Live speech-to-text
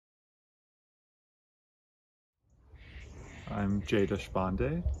I'm Jay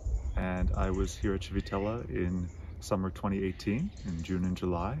Deshpande, and I was here at Civitella in summer 2018, in June and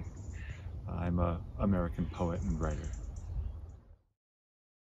July. I'm an American poet and writer.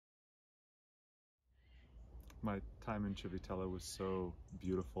 My time in Civitella was so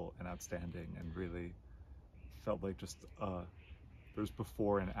beautiful and outstanding, and really felt like just there's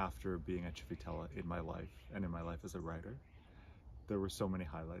before and after being at Civitella in my life and in my life as a writer. There were so many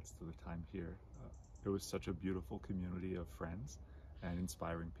highlights to the time here. It was such a beautiful community of friends and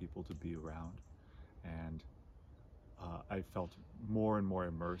inspiring people to be around, and I felt more and more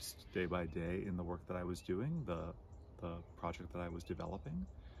immersed day by day in the work that I was doing, the project that I was developing,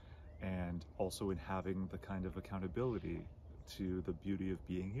 and also in having the kind of accountability to the beauty of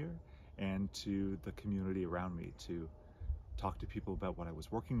being here and to the community around me, to talk to people about what I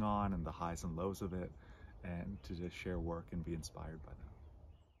was working on and the highs and lows of it, and to just share work and be inspired by that.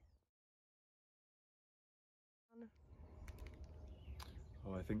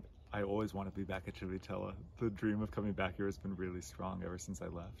 Oh, I think I always want to be back at Civitella. The dream of coming back here has been really strong ever since I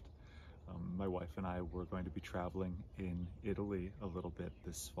left. My wife and I were going to be traveling in Italy a little bit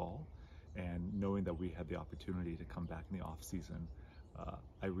this fall, and knowing that we had the opportunity to come back in the off season,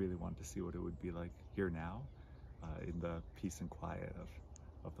 I really wanted to see what it would be like here now, in the peace and quiet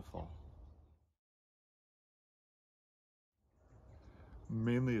of the fall.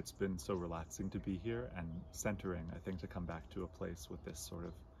 Mainly it's been so relaxing to be here and centering, I think, to come back to a place with this sort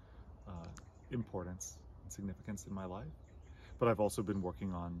of importance and significance in my life. But I've also been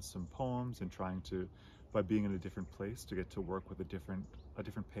working on some poems and trying to, by being in a different place, to get to work with a different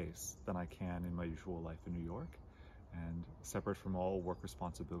pace than I can in my usual life in New York, and separate from all work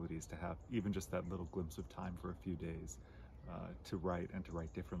responsibilities, to have even just that little glimpse of time for a few days to write and to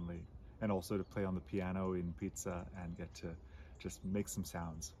write differently, and also to play on the piano in Pizza and get to just make some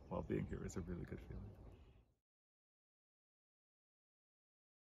sounds while being here is a really good feeling.